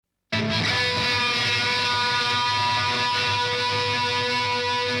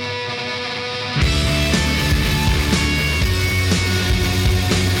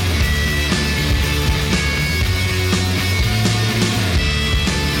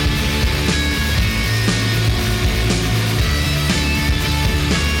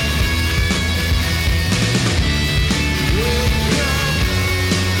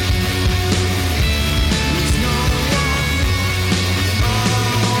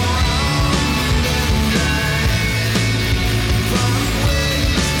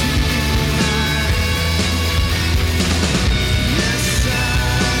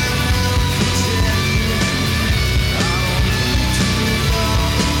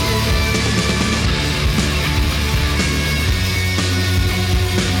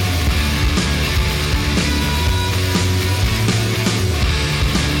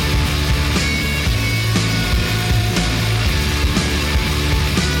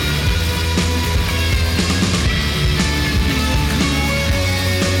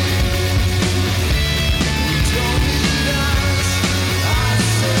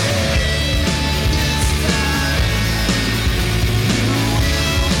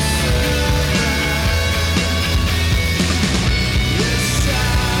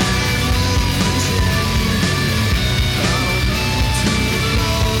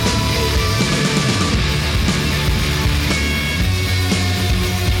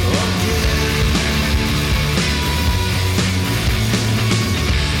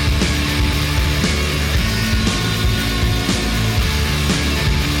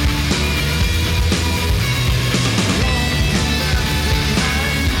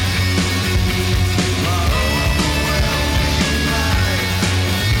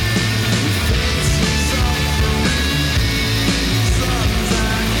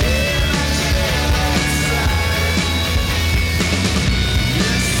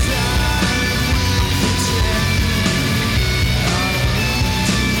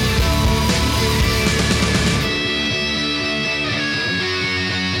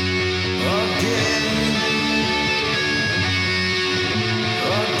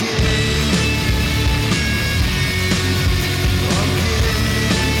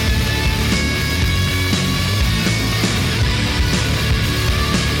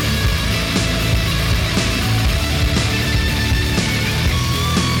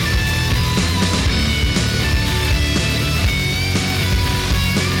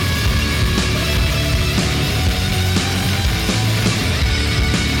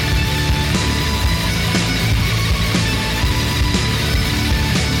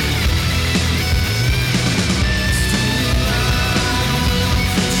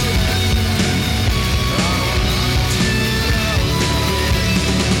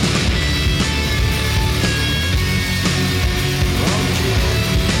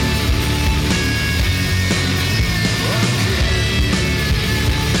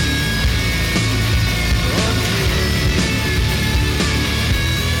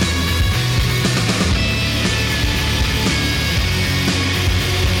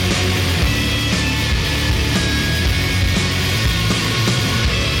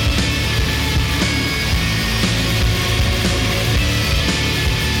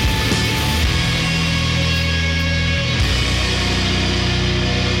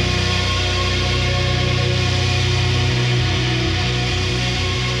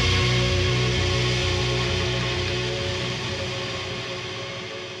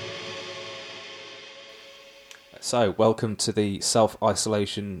So, welcome to the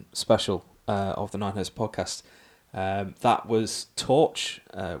self-isolation special of the Ninehertz Podcast. That was Torche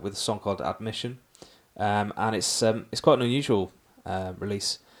with a song called Admission, and it's quite an unusual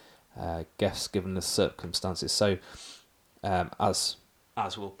release, guess given the circumstances. So, as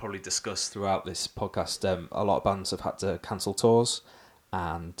we'll probably discuss throughout this podcast, a lot of bands have had to cancel tours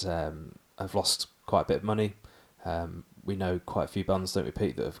and have lost quite a bit of money. We know quite a few bands, don't we,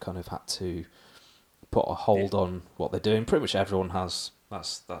 Pete, that have kind of had to put a hold on what they're doing. Pretty much everyone has.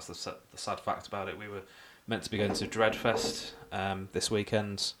 That's the sad fact about it. We were meant to be going to Dreadfest this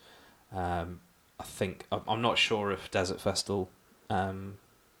weekend. I think I'm not sure if Desert Festival happen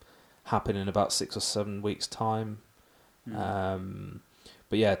in about 6 or 7 weeks' time.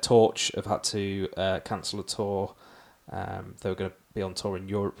 But yeah, Torche have had to cancel a tour. They were going to be on tour in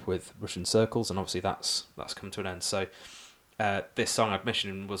Europe with Russian Circles, and obviously that's come to an end. So this song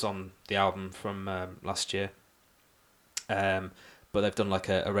Admission was on the album from last year, but they've done like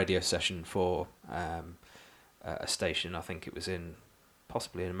a radio session for a station. I think it was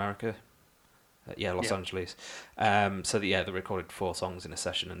possibly in America. Los Angeles. They recorded 4 songs in a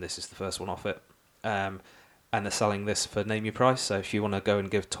session, and this is the first one off it. And they're selling this for name your price. So if you want to go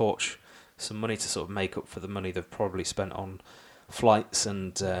and give Torche some money to sort of make up for the money they've probably spent on flights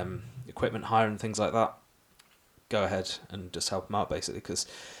and equipment hire and things like that, go ahead and just help them out, basically, because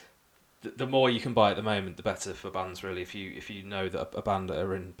the more you can buy at the moment, the better for bands, really. If you know that a band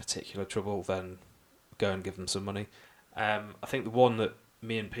are in particular trouble, then go and give them some money. I think the one that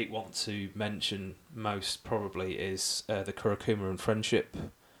me and Pete want to mention most probably is the Kurokuma and Friendship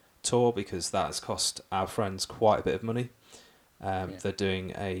tour, because that has cost our friends quite a bit of money. They're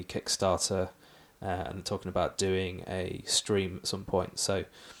doing a Kickstarter and they're talking about doing a stream at some point. So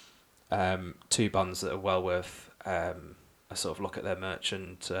 2 bands that are well worth a sort of look at their merch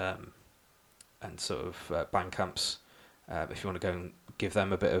and sort of Bandcamps. If you want to go and give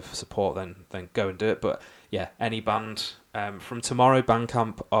them a bit of support, then go and do it. But yeah, any band from tomorrow,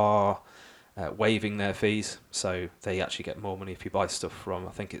 Bandcamp are waiving their fees, so they actually get more money if you buy stuff from,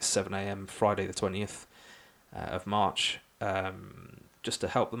 I think it's 7 a.m. Friday the 20th of March, just to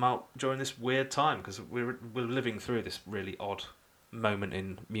help them out during this weird time, because we're living through this really odd moment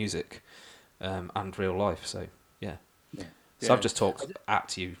in music and real life. So yeah. So I've just talked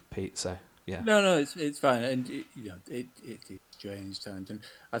at you, Pete. So yeah. No, it's fine, and it's strange times, and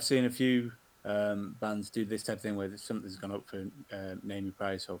I've seen a few bands do this type of thing where something's gone up for name your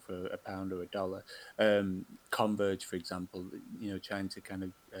price or for £1 or $1. Converge, for example, trying to kind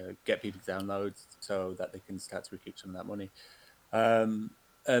of get people to download so that they can start to recoup some of that money.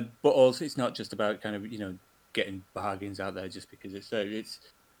 But also, it's not just about kind of getting bargains out there just because it's there. It's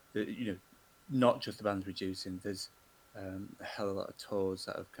not just the bands reducing. There's a hell of a lot of tours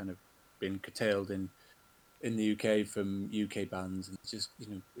that have kind of been curtailed in the UK from UK bands, and it's just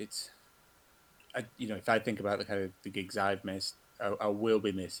it's. If I think about the kind of the gigs I've missed, I will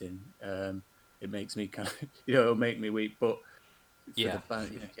be missing. It makes me kind of, it'll make me weep. But for the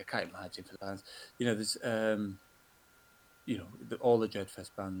band, I can't imagine for the bands. There's, all the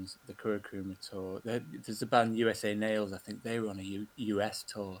Dreadfest bands, the Kurokuma tour. There's the band USA Nails. I think they were on a US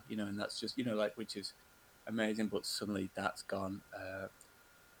tour. And that's just which is amazing. But suddenly that's gone.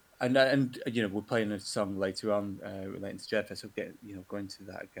 And we're playing a song later on relating to Dreadfest. So go into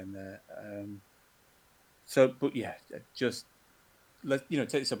that again there. Just let's take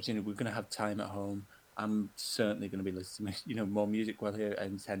this opportunity. We're going to have time at home. I'm certainly going to be listening to more music while here. I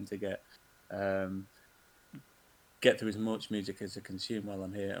intend to get through as much music as I consume while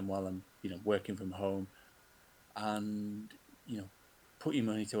I'm here and while I'm working from home, and put your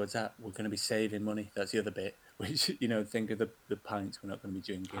money towards that. We're going to be saving money. That's the other bit. Which think of the pints we're not going to be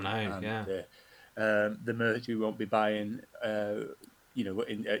drinking. I know, and, the merch we won't be buying. At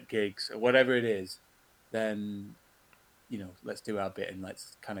gigs or whatever it is. Then, let's do our bit and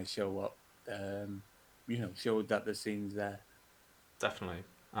let's kind of show what, show that the scene's there. Definitely,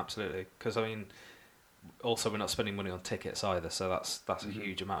 absolutely. Because also we're not spending money on tickets either, so that's a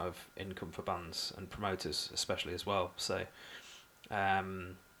huge amount of income for bands and promoters, especially as well. So,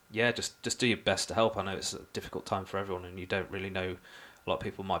 just do your best to help. I know it's a difficult time for everyone, and you don't really know. A lot of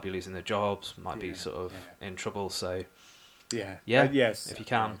people might be losing their jobs, might be sort of in trouble. So, yes, if you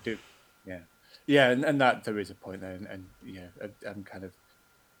can, and that there is a point there, and I'm kind of,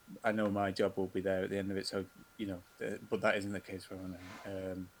 I know my job will be there at the end of it, so but that isn't the case for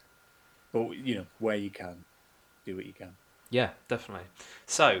everyone. But where you can, do what you can. Yeah, definitely.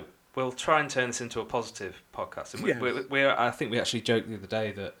 So we'll try and turn this into a positive podcast. And I think we actually joked the other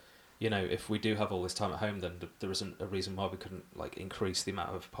day that if we do have all this time at home, then there isn't a reason why we couldn't like increase the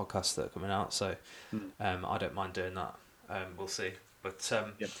amount of podcasts that are coming out. So I don't mind doing that. We'll see. But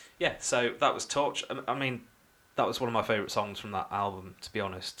so that was Torche. I mean, that was one of my favourite songs from that album, to be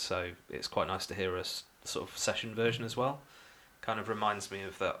honest. So it's quite nice to hear a sort of session version as well. Kind of reminds me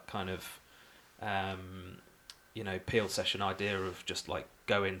of that kind of, Peel session idea of just like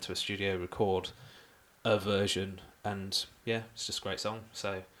go into a studio, record a version, and it's just a great song.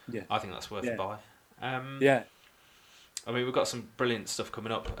 So I think that's worth a buy. I mean, we've got some brilliant stuff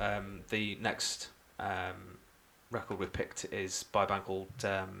coming up. The next record we've picked is by a band called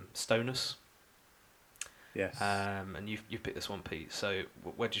Stonus. Yes. And you've picked this one, Pete. So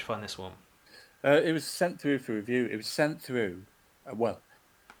where did you find this one? It was sent through for review. It was sent through, I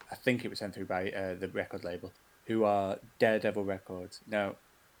think it was sent through by the record label, who are Daredevil Records. Now,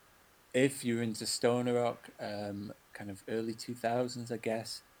 if you're into stoner rock, kind of early 2000s, I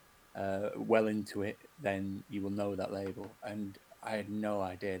guess, well into it, then you will know that label. And I had no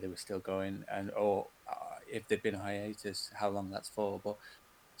idea they were still going, or if they've been a hiatus, how long that's for. But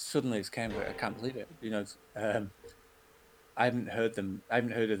suddenly it's came, I can't believe it. I haven't heard them. I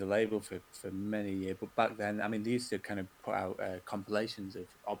haven't heard of the label for many years. But back then, I mean, they used to kind of put out compilations of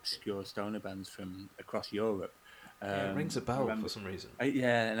obscure stoner bands from across Europe. It rings a bell for some reason.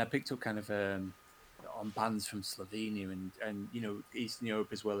 And I picked up kind of on bands from Slovenia and Eastern Europe,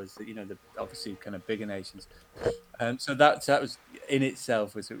 as well as the obviously kind of bigger nations. So that was in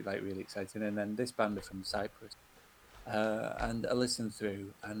itself was like really exciting. And then this band are from Cyprus, and I listened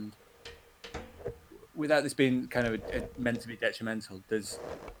through, and without this being kind of meant to be detrimental, there's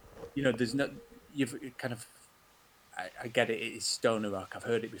not, you've kind of, I get it, it is stoner rock. I've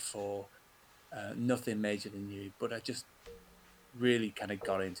heard it before. Nothing majorly new, but I just really kind of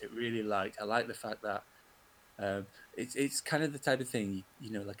got into it. Really I like the fact that it's kind of the type of thing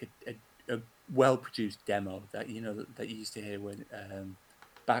like a well produced demo that that you used to hear when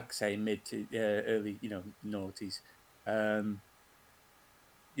back say mid to early noughties.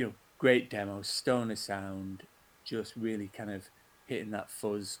 Great demo, stoner sound, just really kind of hitting that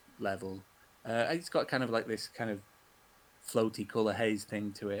fuzz level. It's got kind of like this kind of floaty colour haze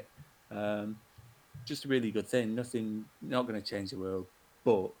thing to it. Just a really good thing. Nothing, not going to change the world,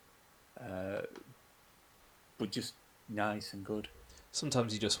 but just nice and good.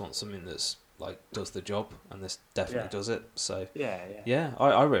 Sometimes you just want something that's like does the job, and this definitely does it. So I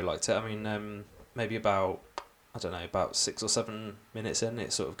really liked it. I mean, maybe about 6 or 7 minutes in,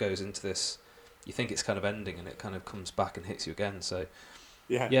 it sort of goes into this. You think it's kind of ending, and it kind of comes back and hits you again. So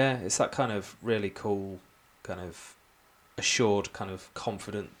it's that kind of really cool, kind of assured, kind of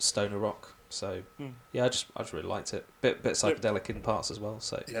confident stoner rock. So I just really liked it. Bit psychedelic in parts as well.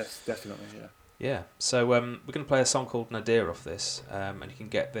 So yes, definitely, yeah. So we're going to play a song called Nadir off this, and you can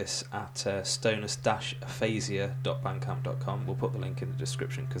get this at stonus-aphasia.bandcamp.com. We'll put the link in the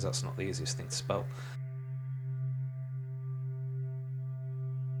description because that's not the easiest thing to spell.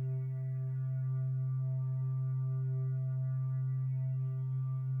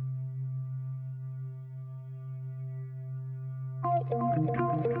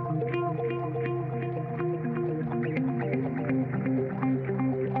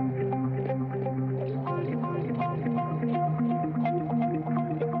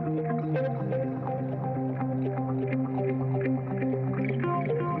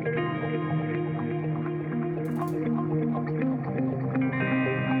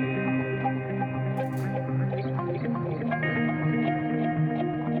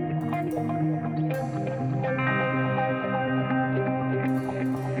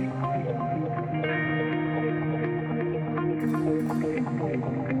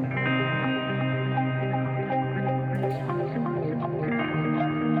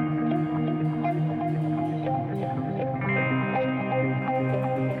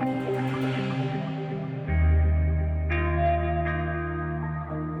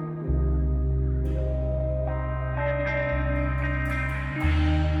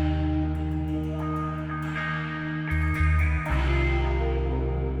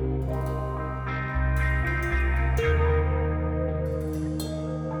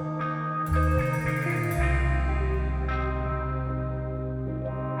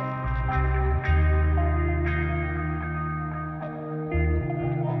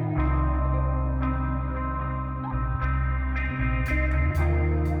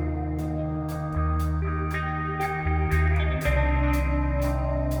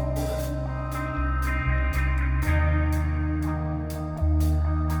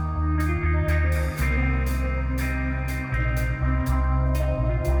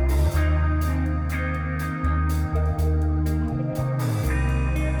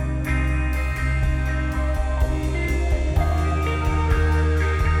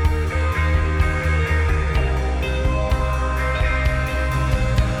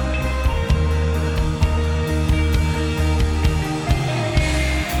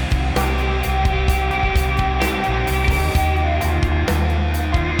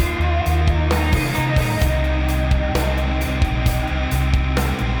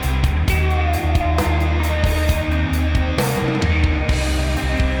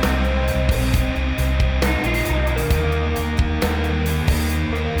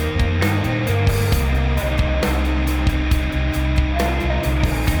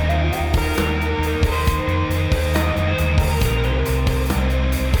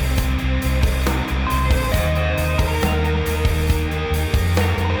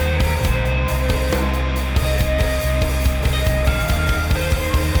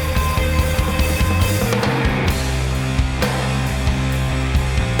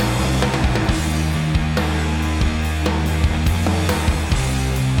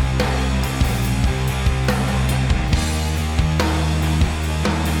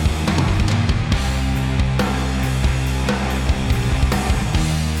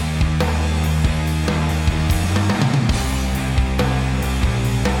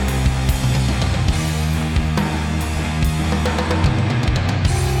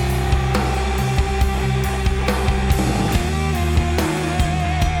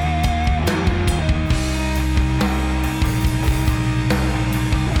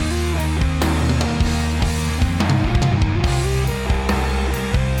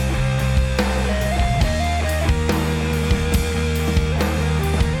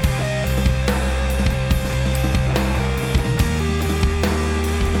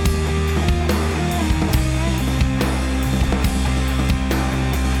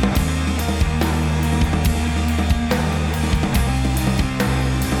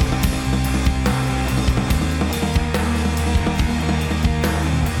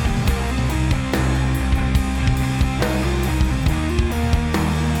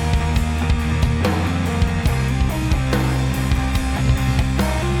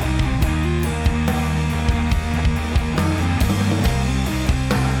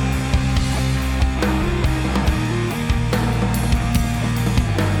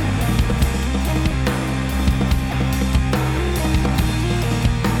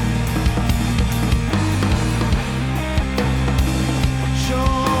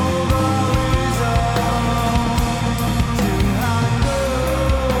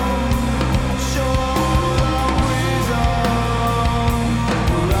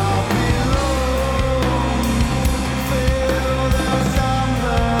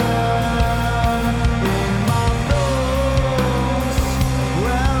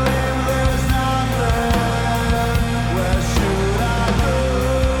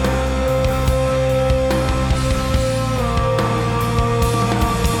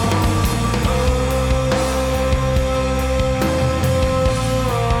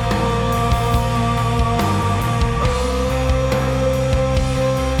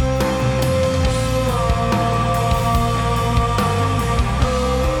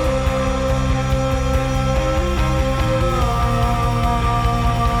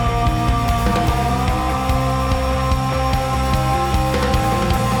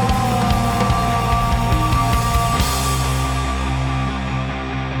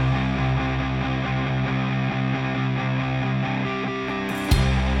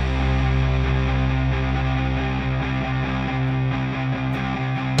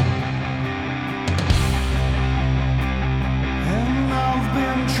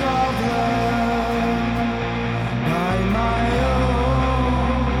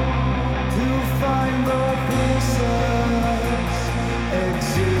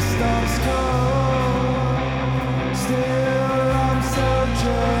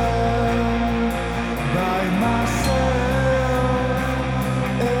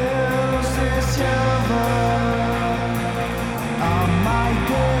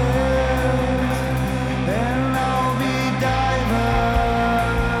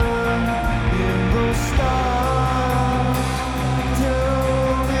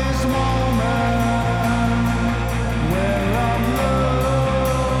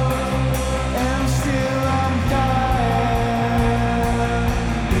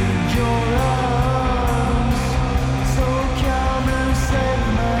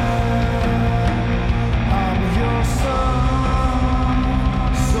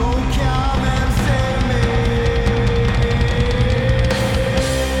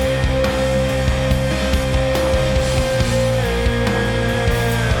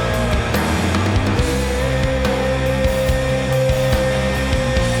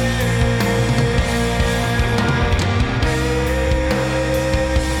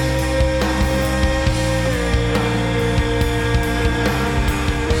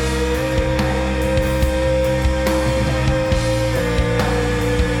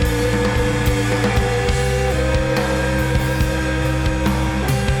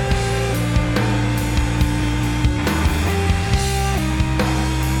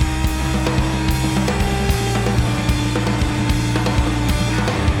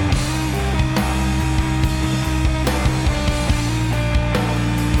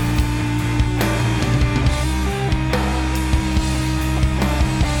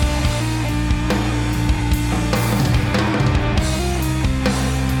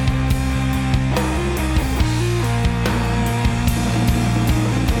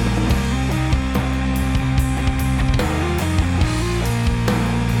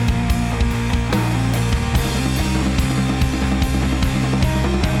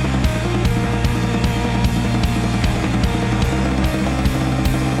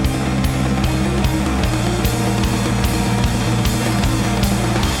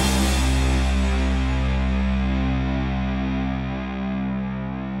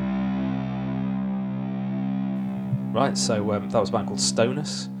 Right, so that was a band called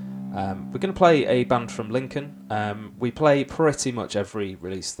Stonus. We're going to play a band from Lincoln. We play pretty much every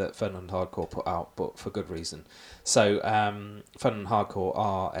release that Ferdinand Hardcore put out, but for good reason. So Ferdinand Hardcore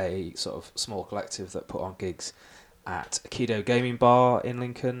are a sort of small collective that put on gigs at Aikido Gaming Bar in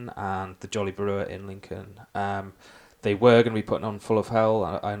Lincoln and the Jolly Brewer in Lincoln. They were going to be putting on Full of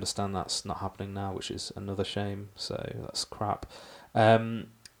Hell. I understand that's not happening now, which is another shame, so that's crap.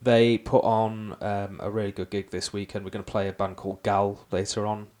 They put on a really good gig this weekend. We're going to play a band called GALL later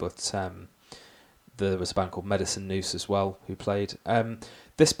on, but there was a band called Medicine Noose as well who played.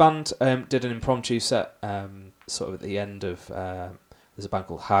 This band did an impromptu set sort of at the end of... there's a band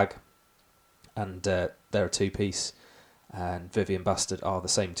called Hag, and they're a two-piece, and vyvyanbasterd are the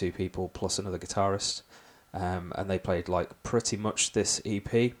same two people plus another guitarist, and they played like pretty much this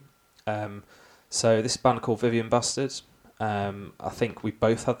EP. So this band called vyvyanbasterd. I think we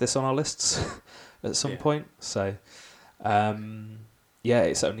both had this on our lists at some point. So,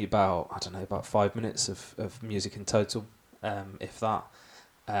 it's only about 5 minutes of music in total, if that.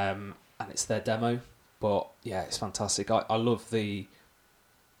 And it's their demo. But yeah, it's fantastic. I love the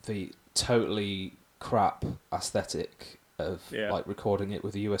totally crap aesthetic of like recording it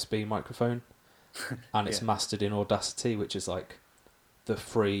with a USB microphone, and it's mastered in Audacity, which is like the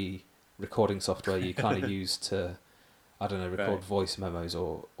free recording software you kind of use to, I don't know, record voice memos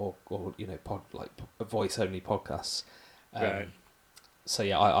or voice only podcasts. So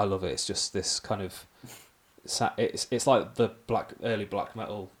yeah, I love it. It's just this kind of it's like the early black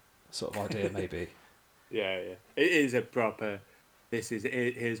metal sort of idea, maybe. It is a proper.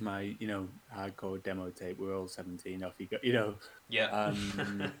 Here's my hardcore demo tape. We're all 17. Off you go.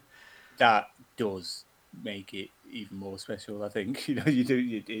 That does make it even more special. I think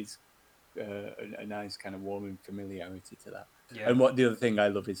it's a nice kind of warming familiarity to that. And what the other thing I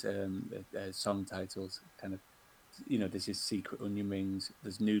love is song titles. Kind of, this is Secret Onion Rings.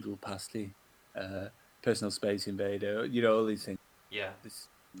 There's Noodle Pasty, Personal Space Invader. All these things.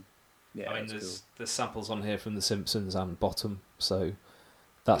 I mean, there's samples on here from The Simpsons and Bottom, so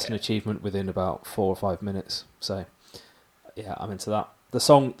that's an achievement within about 4 or 5 minutes. So yeah, I'm into that. The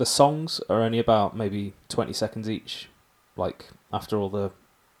songs are only about maybe 20 seconds each, like after all the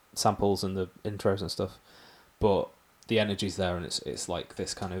samples and the intros and stuff, but the energy's there, and it's like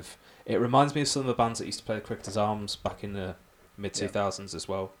this kind of, it reminds me of some of the bands that used to play the Cricketers Arms back in the mid 2000s as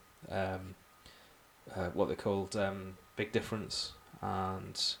well. What they called Big Difference,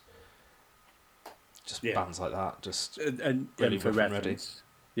 and just bands like that, just and really for rough and reference,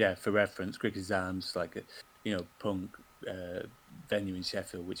 ready. For reference, Cricketers Arms, like a punk venue in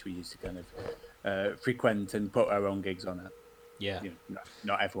Sheffield, which we used to kind of frequent and put our own gigs on at.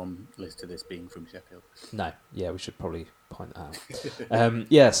 Not everyone listening to this being from Sheffield. No, we should probably point that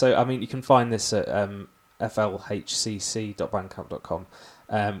out. So I mean, you can find this at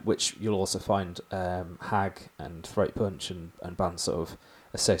flhcc.bandcamp.com, which you'll also find Hag and Throat Punch and bands sort of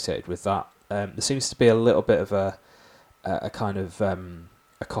associated with that. There seems to be a little bit of a kind of a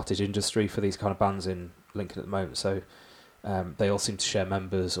cottage industry for these kind of bands in Lincoln at the moment. So they all seem to share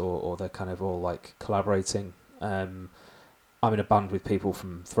members, or they're kind of all like collaborating. I'm in a band with people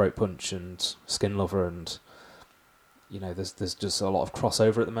from Throat Punch and Skin Lover, and there's just a lot of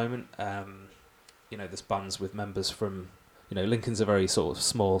crossover at the moment. There's bands with members from, Lincoln's a very sort of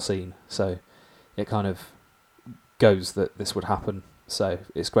small scene, so it kind of goes that this would happen. So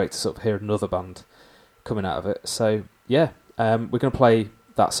it's great to sort of hear another band coming out of it. So yeah, we're going to play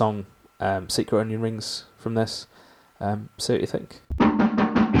that song, Secret Onion Rings, from this. See what you think.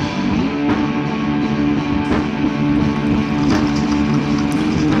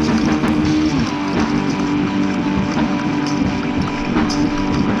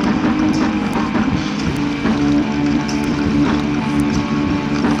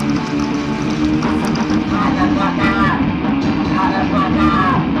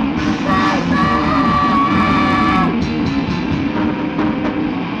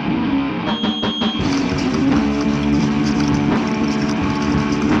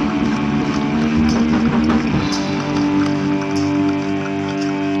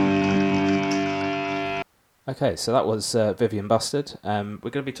 Okay, so that was vyvyanbasterd.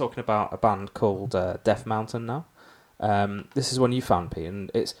 We're going to be talking about a band called Death Mountain now. This is one you found, Pete,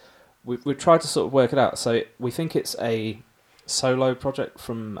 and we've tried to sort of work it out. So we think it's a solo project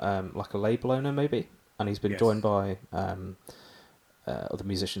from like a label owner, maybe, and he's been joined by other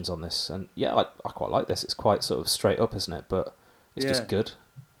musicians on this. And yeah, I quite like this. It's quite sort of straight up, isn't it? But it's just good.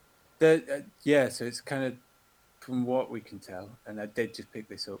 So it's kind of, from what we can tell, and I did just pick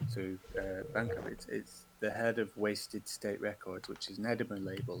this up to Bandcamp, it's the head of Wasted State Records, which is an Edinburgh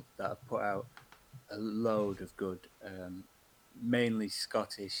label that have put out a load of good, mainly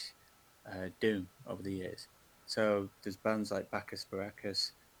Scottish doom over the years. So there's bands like Bacchus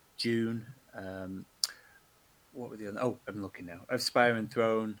Baracus, June. What were the other? Oh, I'm looking now. Aspiring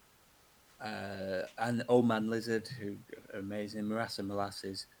Throne, and Old Man Lizard, who are amazing. Marassa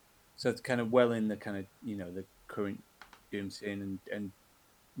Molasses. So it's kind of well in the kind of the current doom scene and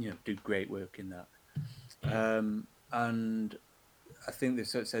do great work in that. And I think they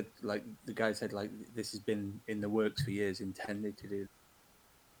sort of said, like the guy said, like this has been in the works for years, intended to do.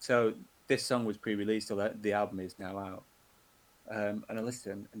 So this song was pre-released, so the album is now out. And I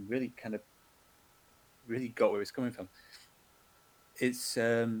listened and really kind of got where it's coming from. It's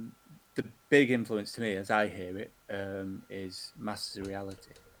the big influence to me, as I hear it, is Masters of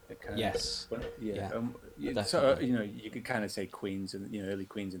Reality. Yes. So you could kind of say Queens and early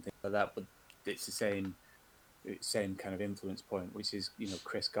Queens and things like that, but it's the same kind of influence point, which is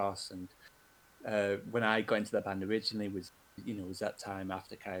Chris Goss. And when I got into the band originally was that time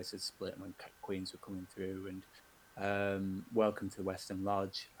after Caius had split, when Queens were coming through, and Welcome to the Western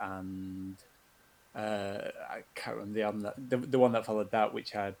Lodge, and I can't remember the album the one that followed that,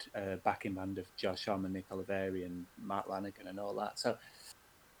 which had a backing band of Josh Homme and Nick Oliveri and Mark Lanigan and all that. So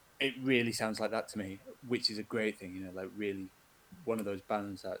it really sounds like that to me, which is a great thing, like really one of those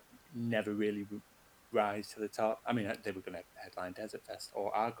bands that never really rise to the top. I mean, they were going to headline Desert Fest,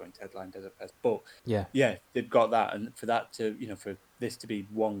 or are going to headline Desert Fest, but yeah, they've got that, and for that to for this to be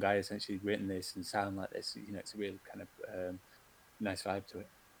one guy essentially written this and sound like this, it's a real kind of nice vibe to it.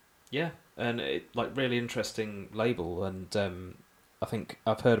 Yeah, and it like really interesting label, and I think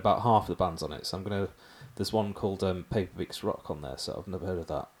I've heard about half the bands on it, so there's one called Paper Beaks Rock on there, so I've never heard of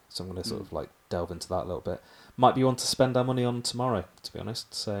that, so I'm going to sort of like delve into that a little bit. Might be one to spend our money on tomorrow, to be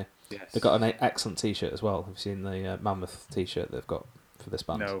honest. So yes. They've got an excellent t-shirt as well. Have you seen the Mammoth t-shirt they've got for this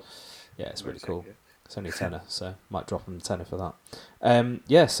band? No. Yeah, it's really cool. It's only a tenner, so might drop them a tenner for that.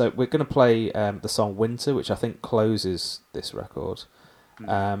 So we're going to play the song Winter, which I think closes this record.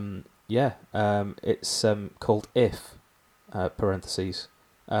 It's called If, parentheses.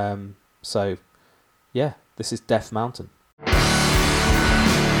 This is Death Mountain.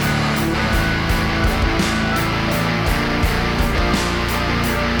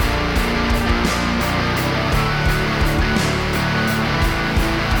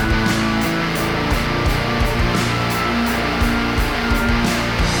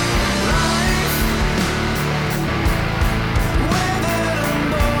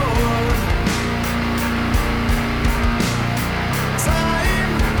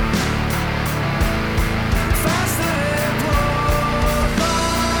 Time faster than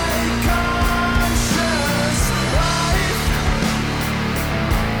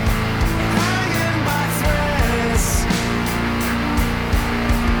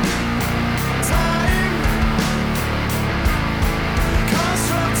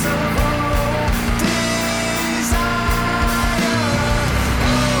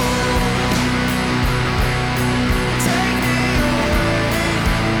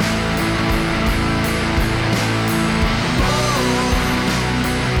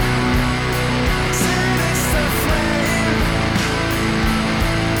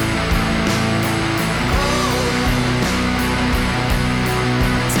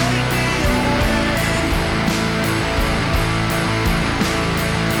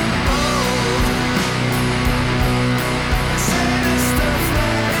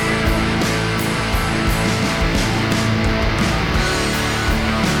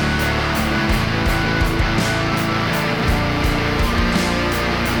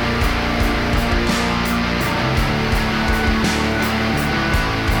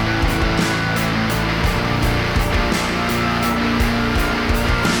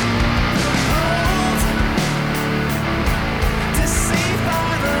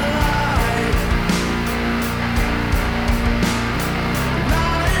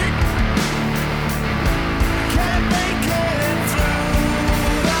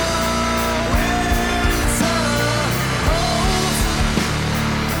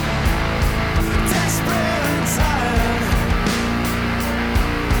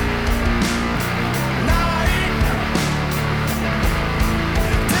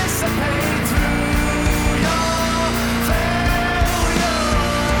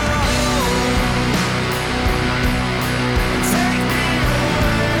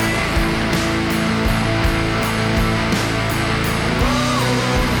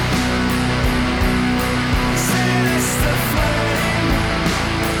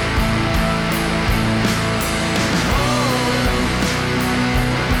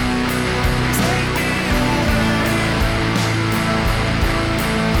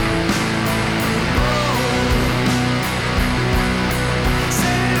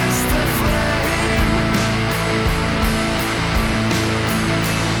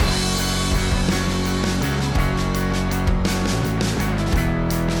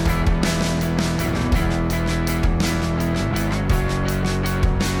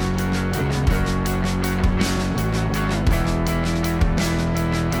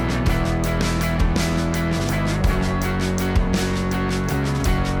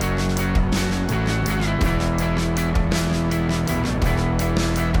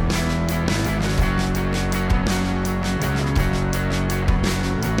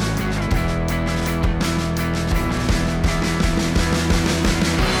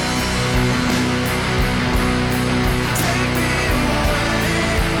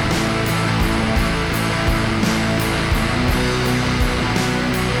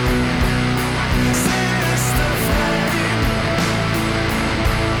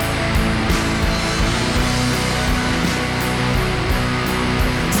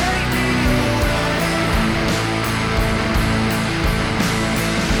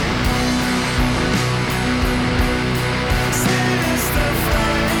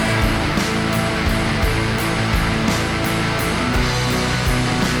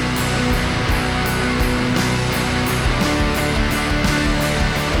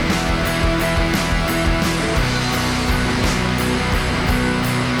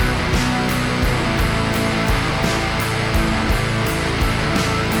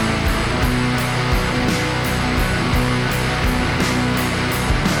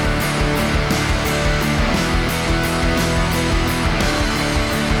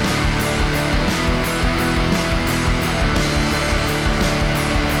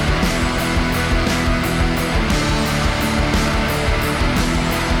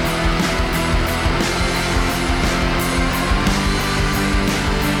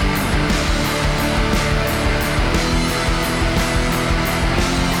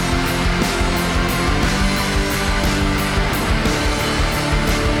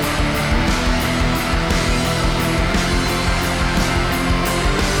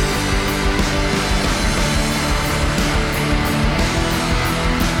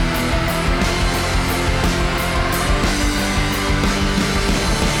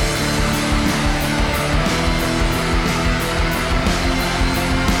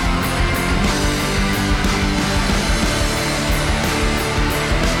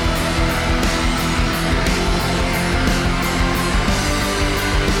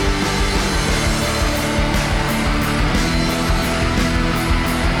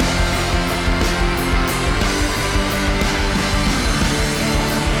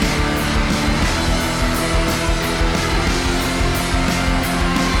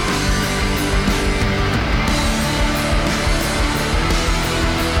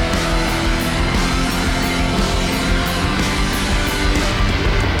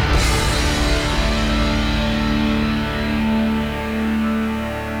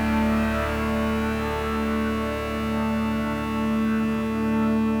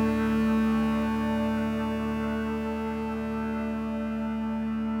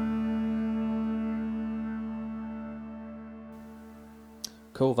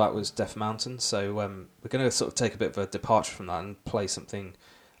Cool, that was Deaf Mountain. So we're going to sort of take a bit of a departure from that and play something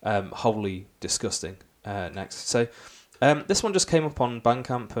wholly disgusting next. So this one just came up on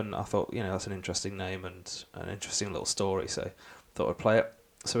Bandcamp, and I thought, that's an interesting name and an interesting little story, so thought I'd play it.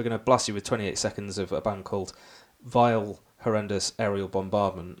 So we're going to blast you with 28 seconds of a band called Vile Horrendous Aerial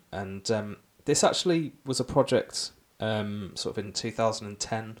Bombardment, and this actually was a project sort of in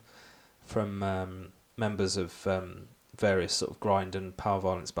 2010 from members of various sort of grind and power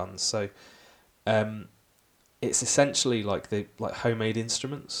violence bands. So it's essentially like homemade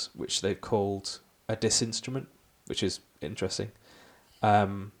instruments, which they've called a diss instrument, which is interesting.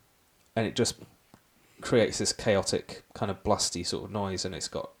 And it just creates this chaotic kind of blasty sort of noise, and it's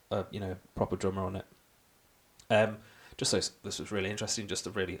got a proper drummer on it. Just so this was really interesting, just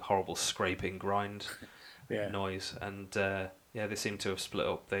a really horrible scraping grind noise, and they seem to have split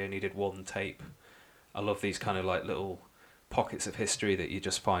up. They only did one tape. I love these kind of like little pockets of history that you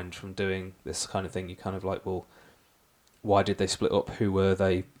just find from doing this kind of thing. You kind of like, well, why did they split up? Who were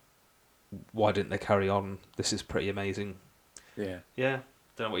they? Why didn't they carry on? This is pretty amazing. Yeah. Don't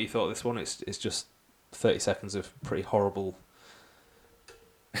know what you thought of this one. It's just 30 seconds of pretty horrible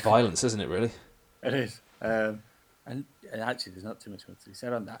violence, isn't it? Really. It is. And actually, there's not too much more to be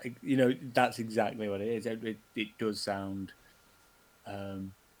said on that. That's exactly what it is. It does sound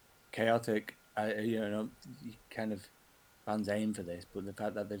chaotic. You kind of fans aim for this, but the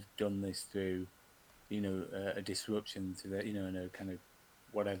fact that they've done this through, a disruption to the, and a kind of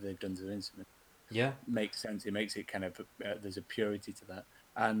whatever they've done to the instrument, makes sense. It makes it kind of there's a purity to that,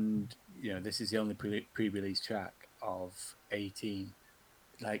 and this is the only pre-release track of 18.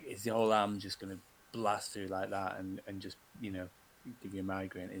 Like, is the whole album just going to blast through like that and just give you a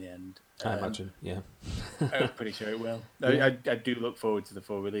migraine at the end? I imagine, I'm pretty sure it will. I do look forward to the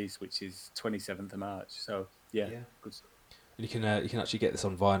full release, which is 27th of March. So good. You can actually get this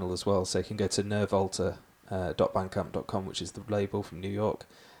on vinyl as well. So you can go to nervalter.bandcamp.com, which is the label from New York.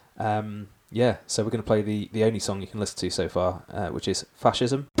 So we're going to play the only song you can listen to so far, which is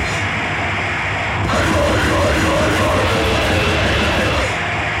Fascism.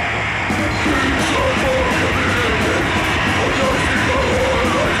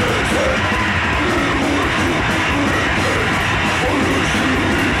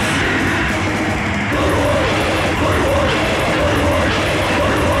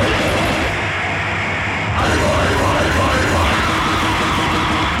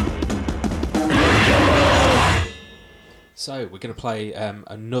 So we're going to play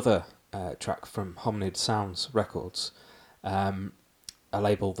another track from Hominid Sounds Records, a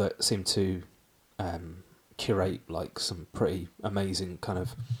label that seemed to curate like some pretty amazing kind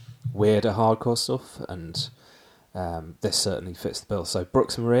of weirder hardcore stuff, and this certainly fits the bill. So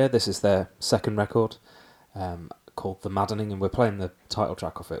Bruxa Maria, this is their second record called The Maddening, and we're playing the title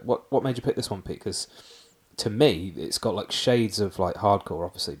track off it. What made you pick this one, Pete? Because to me, it's got like shades of like hardcore,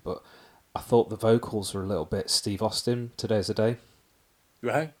 obviously, but I thought the vocals were a little bit Steve Austin, Today's a Day.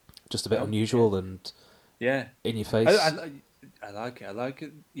 Right. Just a bit unusual and in your face. I like it. I like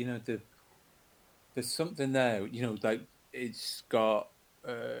it. There's something there. Like it's got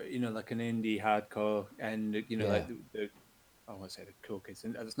like an indie hardcore and like the I won't say the cool kids.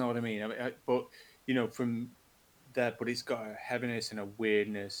 And that's not what I mean. But from there, but it's got a heaviness and a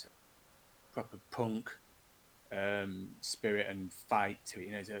weirdness, proper punk spirit and fight to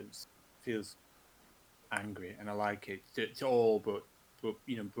it. It feels angry, and I like it. It's all but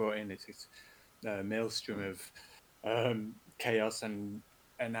brought in. It's a maelstrom of chaos and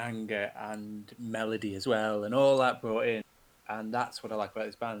anger and melody as well, and all that brought in. And that's what I like about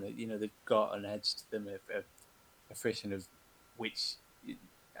this band. That they've got an edge to them, a friction of which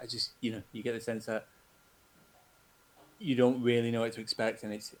I just you get the sense that you don't really know what to expect,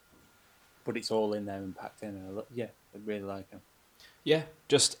 and it's all in there and packed in. And I really like them. Yeah,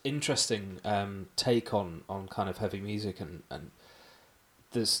 just interesting take on kind of heavy music, and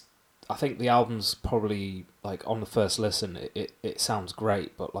there's, I think the album's probably like on the first listen it sounds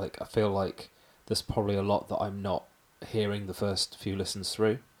great, but like I feel like there's probably a lot that I'm not hearing the first few listens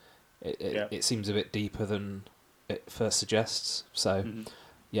through. It seems a bit deeper than it first suggests. So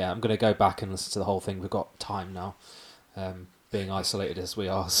I'm going to go back and listen to the whole thing. We've got time now, being isolated as we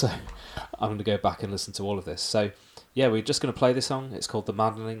are, so I'm going to go back and listen to all of this. So we're just going to play this song. It's called The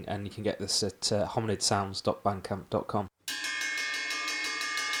Maddening, and you can get this at hominidsounds.bandcamp.com.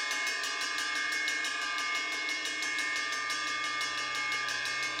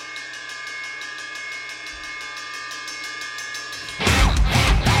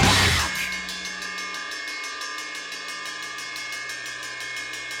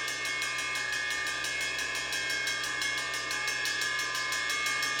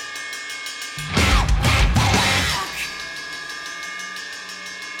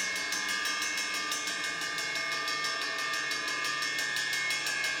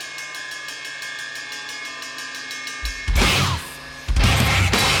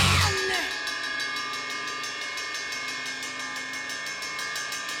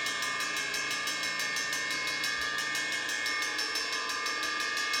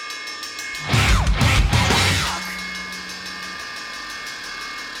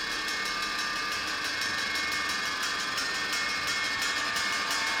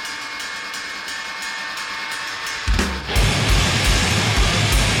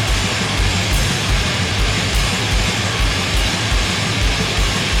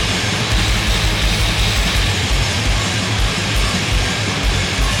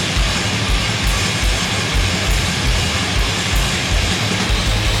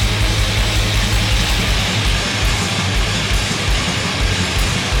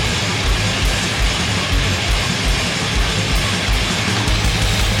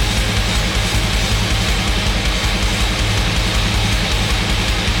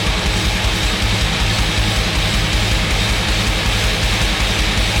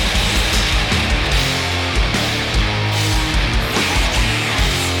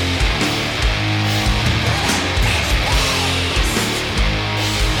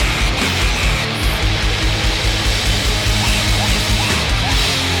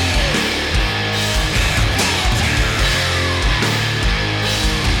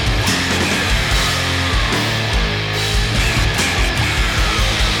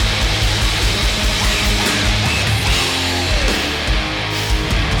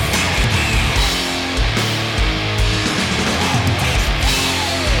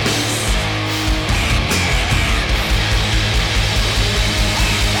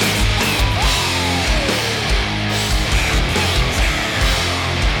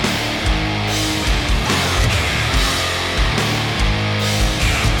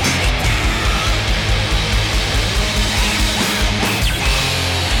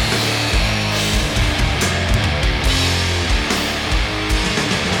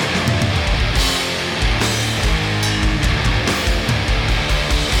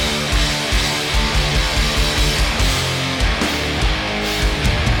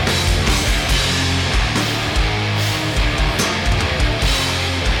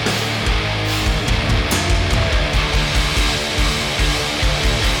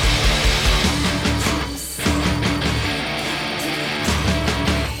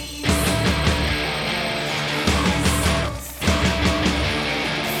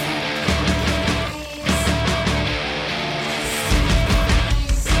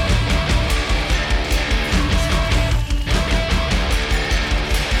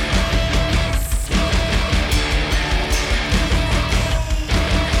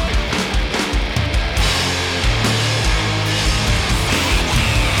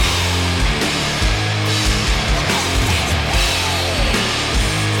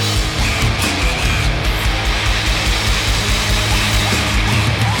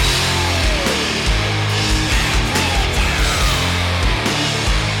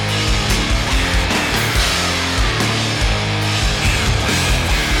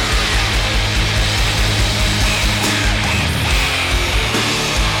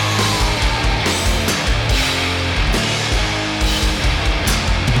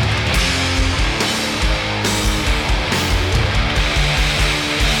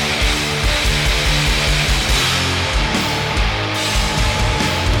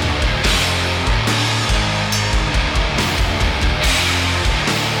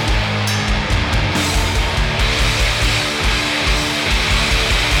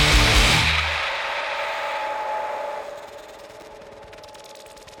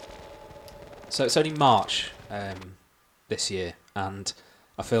 So it's only March this year, and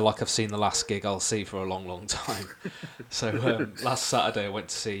I feel like I've seen the last gig I'll see for a long, long time. So last Saturday I went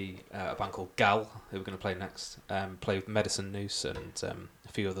to see a band called GALL, who were going to play next, play with Medicine Noose and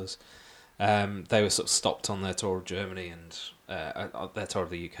a few others. They were sort of stopped on their tour of Germany and their tour of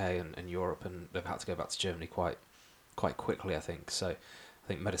the UK and Europe, and they've had to go back to Germany quite quickly, I think. So I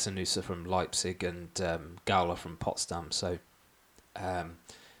think Medicine Noose are from Leipzig and GALL are from Potsdam. So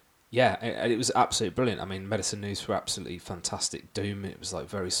it was absolutely brilliant. I mean, Medicine Noose were absolutely fantastic Doom. It was like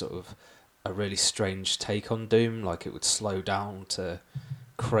very sort of a really strange take on Doom. Like it would slow down to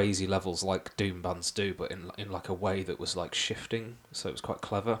crazy levels like Doom bands do, but in like a way that was like shifting. So it was quite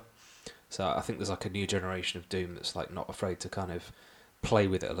clever. So I think there's like a new generation of Doom that's like not afraid to kind of play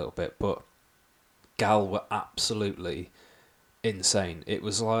with it a little bit. But GALL were absolutely insane. It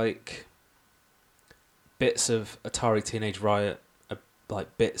was like bits of Atari Teenage Riot,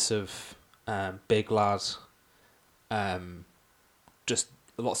 like bits of Big Lad, just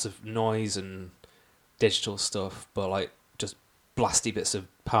lots of noise and digital stuff, but like just blasty bits of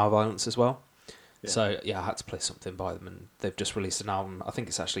power violence as well. Yeah. So yeah, I had to play something by them, and they've just released an album. I think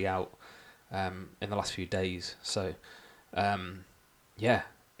it's actually out in the last few days. So it's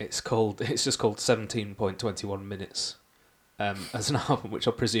just called 17.21 minutes as an album, which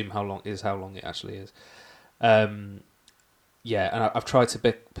I presume how long it actually is. And I've tried to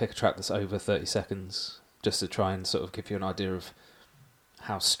pick a track that's over 30 seconds just to try and sort of give you an idea of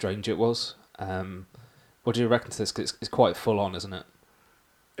how strange it was. What do you reckon to this? 'Cause it's quite full on, isn't it?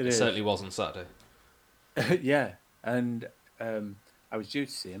 It certainly was on Saturday. Yeah, and I was due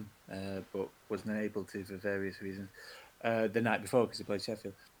to see him, but wasn't able to for various reasons. The night before, because he played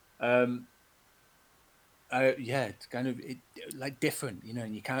Sheffield. It's kind of like different,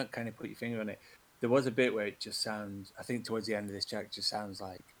 and you can't kind of put your finger on it. There was a bit where it just sounds, I think towards the end of this track, it just sounds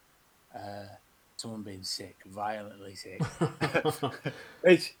like someone being sick, violently sick.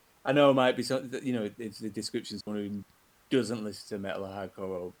 Which I know might be something, it's the description of someone who doesn't listen to metal or hardcore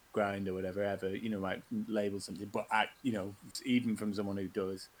or grind or whatever ever, might label something. But, even from someone who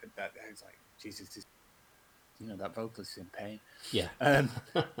does, it's like, Jesus, that vocalist is in pain. Yeah.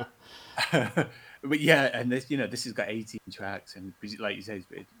 But yeah, and this has got 18 tracks, and like you say,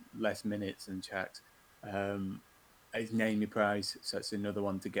 it's less minutes than tracks. It's Name Your Price, so it's another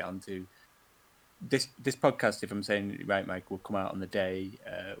one to get onto. This podcast, if I'm saying it right, Mike, will come out on the day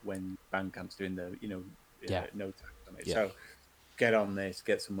when Bandcamp's doing the no tax on it. Yeah. So get on this,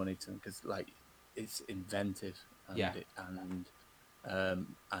 get some money to them, because like it's inventive and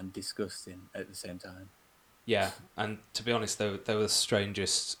disgusting at the same time. Yeah, and to be honest, they were the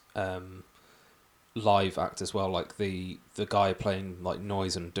strangest live act as well. Like the guy playing like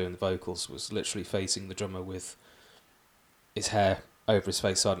noise and doing the vocals was literally facing the drummer with his hair over his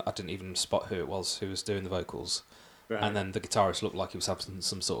face, so I didn't even spot who it was who was doing the vocals. Right. And then the guitarist looked like he was having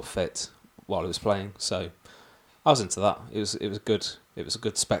some sort of fit while he was playing. So I was into that. It was good. It was a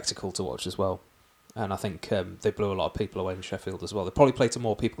good spectacle to watch as well. And I think they blew a lot of people away in Sheffield as well. They probably played to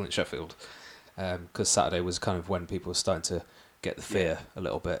more people in Sheffield because Saturday was kind of when people were starting to get the fear a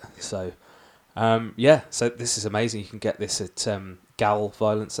little bit. So so this is amazing. You can get this at GALL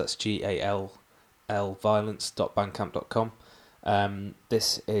Violence. That's GALL violence.bandcamp.com.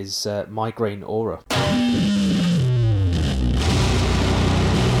 This is Migraine Aura.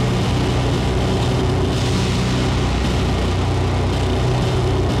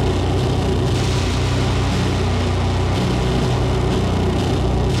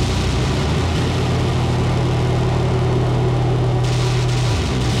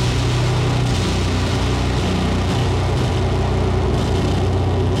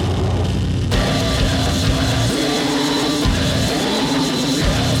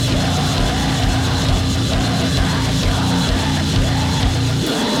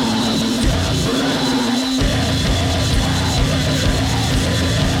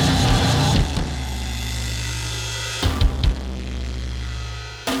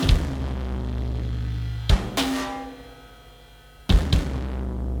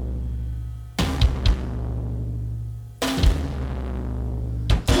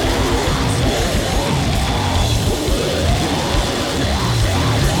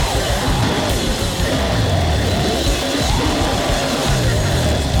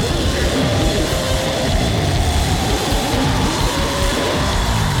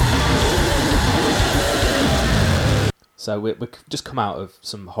 So we've just come out of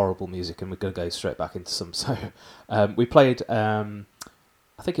some horrible music and we're going to go straight back into some. So we played, I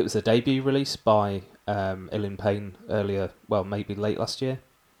think it was a debut release by Ill in Pain earlier, well, maybe late last year.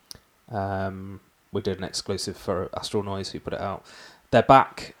 We did an exclusive for Astral Noise, who put it out. they're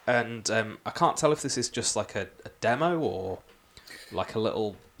back, and I can't tell if this is just like a demo or like a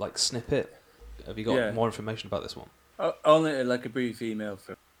little like snippet. Have you got more information about this one? Only like a brief email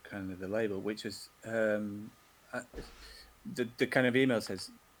from kind of the label, which is the kind of email says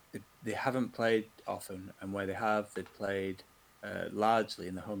they haven't played often, and where they have, they've played largely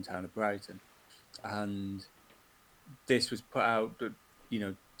in the hometown of Brighton, and this was put out, to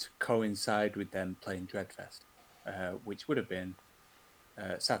coincide with them playing Dreadfest, which would have been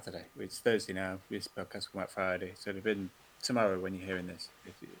Saturday. It's Thursday now. This podcast will come out Friday, so it'd have been tomorrow when you're hearing this.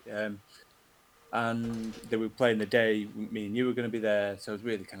 And they were playing the day me and you were going to be there, so I was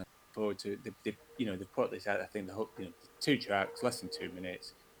really kind of forward to it. They put this out. I think the whole 2 tracks, less than 2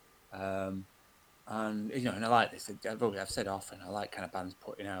 minutes, and and I like this. I've said often, I like kind of bands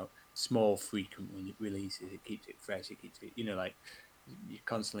putting out small, frequent releases. It keeps it fresh. It keeps it, like you're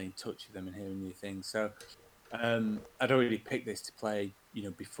constantly in touch with them and hearing new things. So I'd already picked this to play,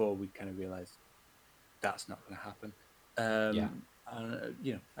 before we kind of realised that's not going to happen.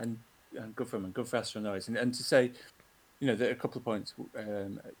 And good for them, and good for Astro Noise. And to say, there are a couple of points,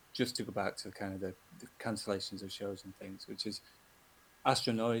 just to go back to kind of the cancellations of shows and things, which is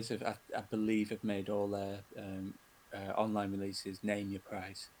Astro Noise, I believe, have made all their online releases name your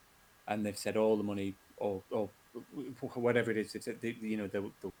price. And they've said all the money, or whatever it is, they'll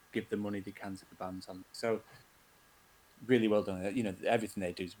give the money they can to the bands on. So really well done. Everything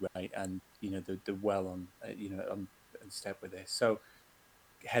they do is right, and they're well on on step with this. So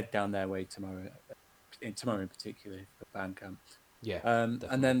head down their way tomorrow in particular for Bandcamp. Yeah.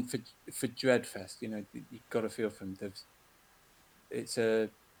 And then for Dreadfest, you've got to feel from them. It's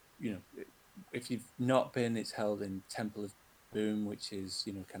if you've not been, it's held in Temple of Boom, which is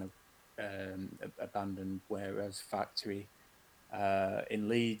kind of abandoned warehouse factory in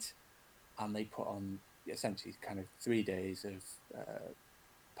Leeds, and they put on essentially kind of 3 days of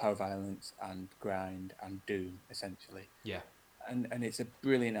power violence and grind and doom, essentially. Yeah. And it's a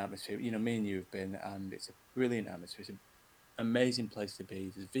brilliant atmosphere. Me and you have been, and it's a brilliant atmosphere. It's an amazing place to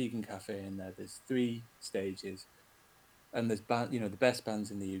be. There's a vegan cafe in there. There's 3 stages, and there's the best bands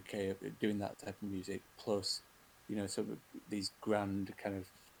in the UK are doing that type of music. Plus, sort of these grand kind of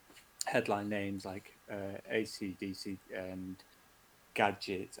headline names like AC/DC and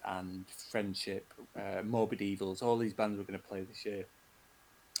Gadget and Friendship, Morbid Evils. All these bands were going to play this year,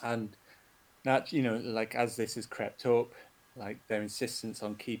 and that like as this has crept up, like their insistence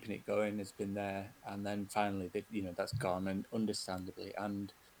on keeping it going has been there, and then finally that's gone, and understandably,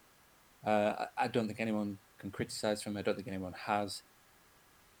 and I don't think anyone can criticise them. I don't think anyone has,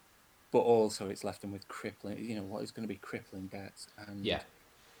 but also it's left them with crippling, what is going to be crippling debts. And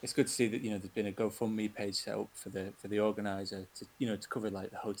it's good to see that there's been a GoFundMe page set up for the organizer to to cover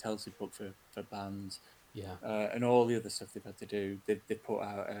like the hotels they book for bands, and all the other stuff they've had to do. They put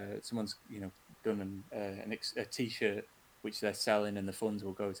out someone's done a T-shirt which they're selling, and the funds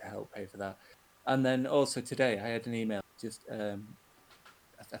will go to help pay for that. And then also today I had an email, just I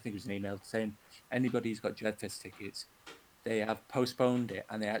think it was an email saying anybody who's got Dreadfest tickets, they have postponed it,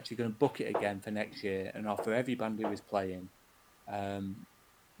 and they're actually going to book it again for next year and offer every band who is playing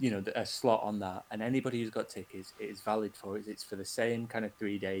a slot on that. And anybody who's got tickets, it is valid for it. It's for the same kind of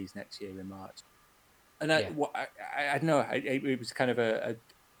 3 days next year in March. And I don't know, it was kind of a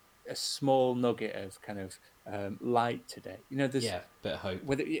small nugget of kind of light today. There's bit of hope.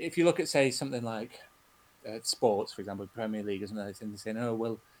 Whether if you look at, say, something like sports, for example, Premier League or something like that, and saying,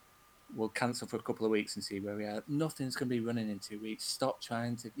 we'll cancel for a couple of weeks and see where we are. Nothing's going to be running in 2 weeks. Stop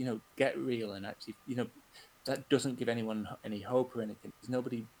trying to get real, and actually that doesn't give anyone any hope or anything, because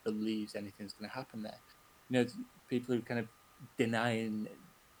nobody believes anything's going to happen there. People who are kind of denying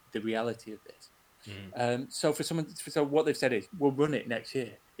the reality of this. So so what they've said is, we'll run it next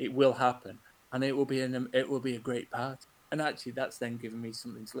year. It will happen, and it will be a great party. And actually, that's then given me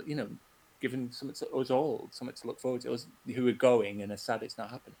something to given something to us all, something to look forward to, us who are going and are sad it's not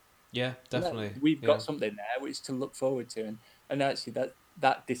happening. Yeah, definitely. We've got something there which to look forward to, and actually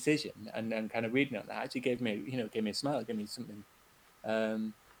that decision and kind of reading on that actually gave me a smile, gave me something,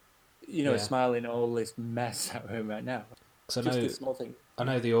 a smile in all this mess that we're in right now. Just a small thing. I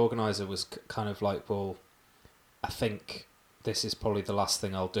know the organizer was kind of like, well, I think this is probably the last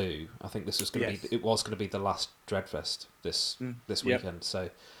thing I'll do. I think this was going to be the last Dreadfest this weekend. So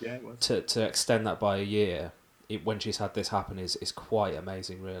it was. To extend that by a year, when she's had this happen is quite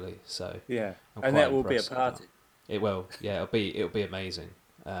amazing, really. So and that will be a party. It will, it'll be amazing.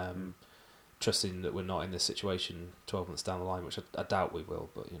 Trusting that we're not in this situation 12 months down the line, which I doubt we will,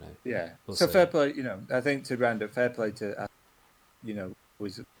 but we'll so see. Fair play. I think to round up, fair play to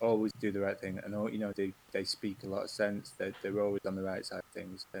always do the right thing, and they speak a lot of sense. They're always on the right side of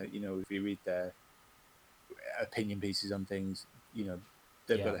things. If you read their opinion pieces on things,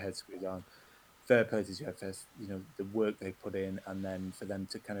 they've got their head screwed on. Fair play to JFS, the work they put in, and then for them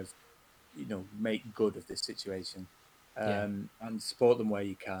to kind of, make good of this situation, and support them where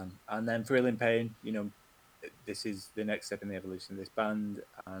you can. And then for Ill in Pain, this is the next step in the evolution of this band,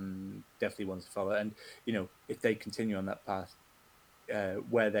 and definitely one to follow. And if they continue on that path,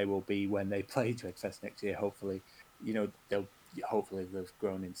 where they will be when they play Dreadfest next year, hopefully, they'll have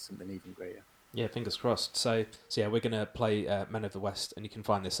grown into something even greater. Yeah, fingers crossed. So yeah, we're going to play Men of the West, and you can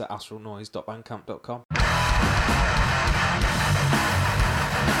find this at astralnoise.bandcamp.com.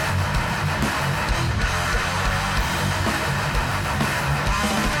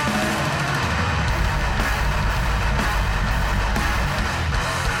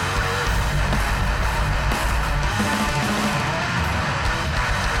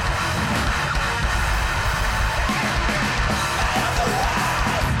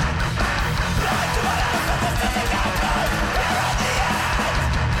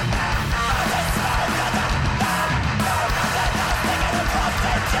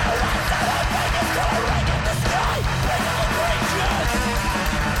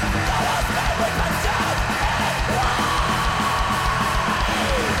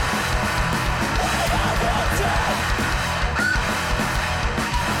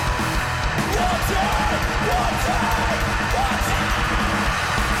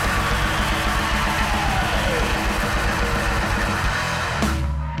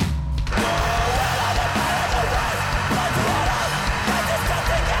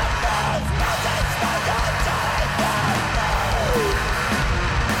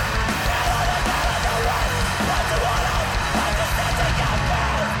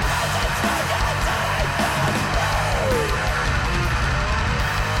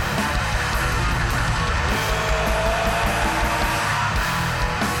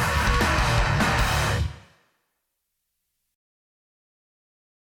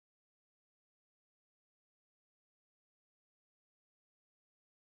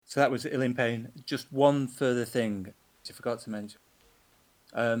 So that was Ill in Pain. Just one further thing which I forgot to mention.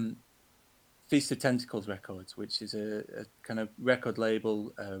 Feast of Tentacles Records, which is a kind of record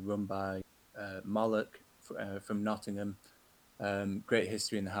label run by Moloch from Nottingham. Great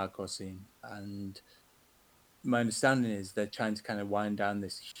history in the hardcore scene. And my understanding is they're trying to kind of wind down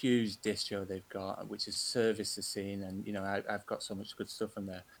this huge distro they've got, which has serviced the scene. And, I've got so much good stuff from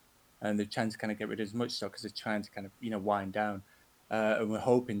there. And they're trying to kind of get rid of as much stock because they're trying to kind of, wind down. And we're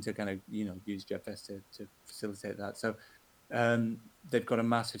hoping to kind of, use JFS to facilitate that. So they've got a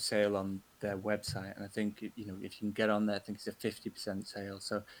massive sale on their website. And I think, if you can get on there, I think it's a 50% sale.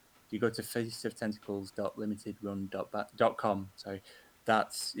 So if you go to feastoftentacles.limitedrun.com, so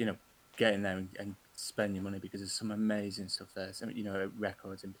that's, get in there and spend your money because there's some amazing stuff there. Some,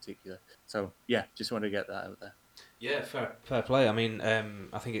 records in particular. So, yeah, just want to get that out there. Yeah, fair play. I mean,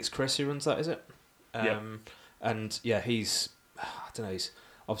 I think it's Chris who runs that, is it? And, yeah, he's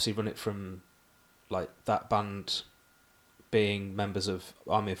obviously run it from, like, that band being members of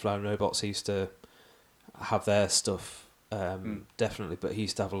Army of Flying Robots. He used to have their stuff, definitely, but he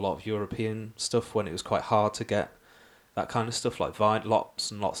used to have a lot of European stuff when it was quite hard to get that kind of stuff, like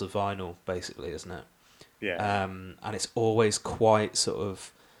lots and lots of vinyl, basically, isn't it? Yeah. And it's always quite sort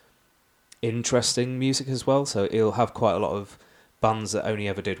of interesting music as well, so he'll have quite a lot of bands that only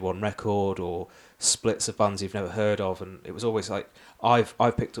ever did one record or splits of bands you've never heard of, and it was always like I've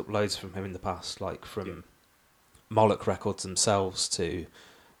picked up loads from him in the past, like from Moloch records themselves to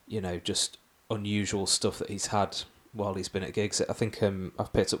just unusual stuff that he's had while he's been at gigs. I think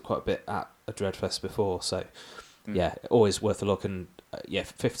I've picked up quite a bit at a Dreadfest before, so yeah, always worth a look. And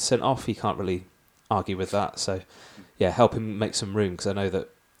 50% off, you can't really argue with that. So yeah, help him make some room, because I know that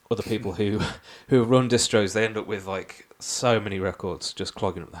other people who run distros, they end up with like so many records just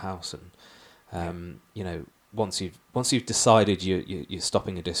clogging up the house, and once you've decided you're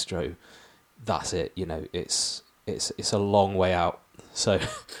stopping a distro, that's it. It's a long way out. So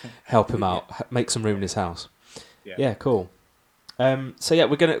help him out, make some room in his house. Yeah, cool. So yeah,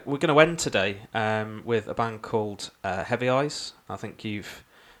 we're gonna end today with a band called Heavy Eyes. I think you've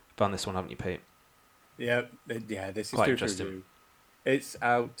found this one, haven't you, Pete? Yeah. This is quite true interesting. review. It's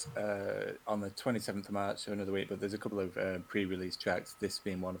out on the 27th of March, so another week, but there's a couple of pre-release tracks, this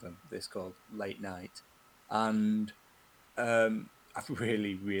being one of them. This called Late Night. And I've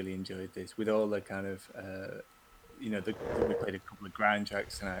really, really enjoyed this, with all the kind of, we played a couple of grind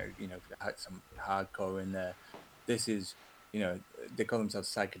tracks tonight, had some hardcore in there. This is, they call themselves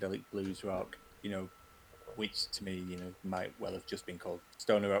psychedelic blues rock, which to me, might well have just been called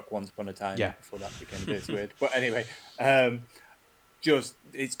Stoner Rock once upon a time. Yeah. Before that became a bit weird. But anyway,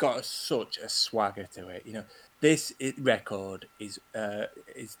 it's got such a swagger to it. This record is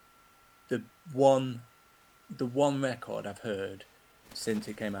the one record I've heard since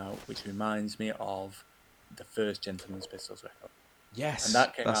it came out, which reminds me of the first Gentleman's Pistols record. Yes, and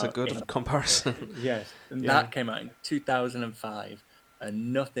that came that's out a good comparison. Yes, and that came out in 2005,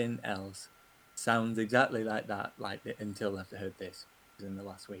 and nothing else sounds exactly like that, until I've heard this in the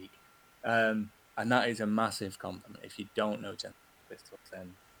last week. And that is a massive compliment. If you don't know Gentleman's Pistols,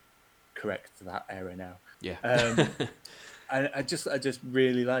 then correct that error now. Yeah. I just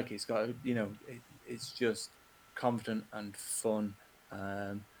really like it. It's got it's just confident and fun,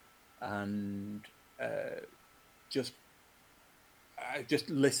 and I just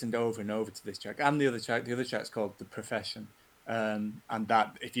listened over and over to this track and the other track. The other track's called "The Profession," and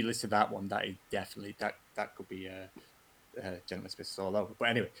that, if you listen to that one, that is definitely that could be Gentleman's Pistols all over. But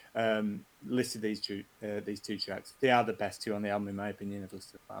anyway, listen to these two tracks. They are the best two on the album, in my opinion. I've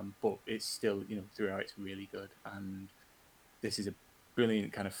listened to them, but it's still, throughout it's really good. And this is a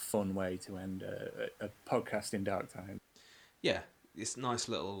brilliant kind of fun way to end a podcast in dark times. Yeah, it's a nice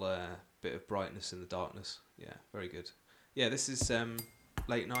little bit of brightness in the darkness. Yeah, very good. Yeah, this is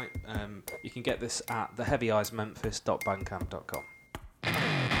Late Night. You can get this at theheavyeyesmemphis.bandcamp.com.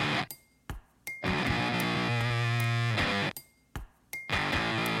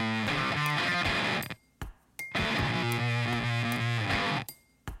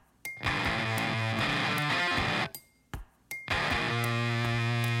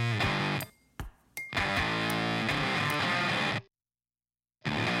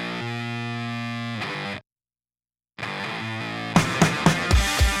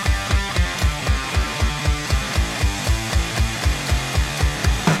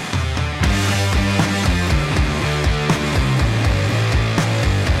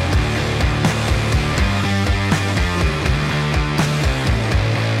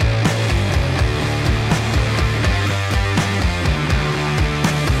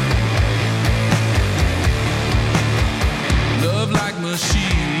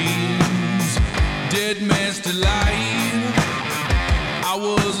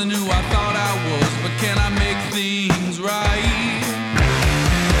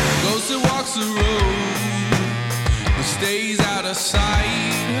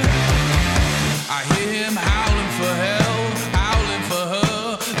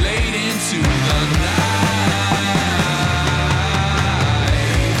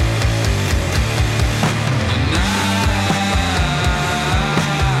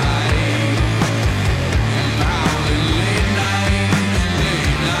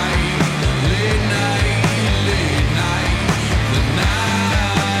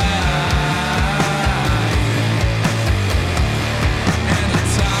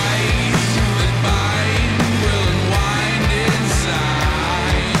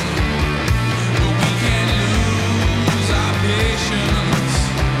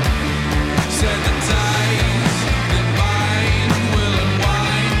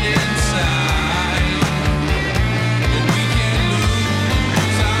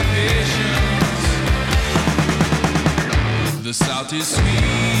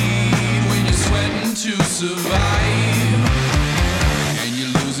 survive, and you're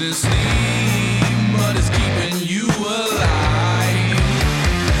losing sleep.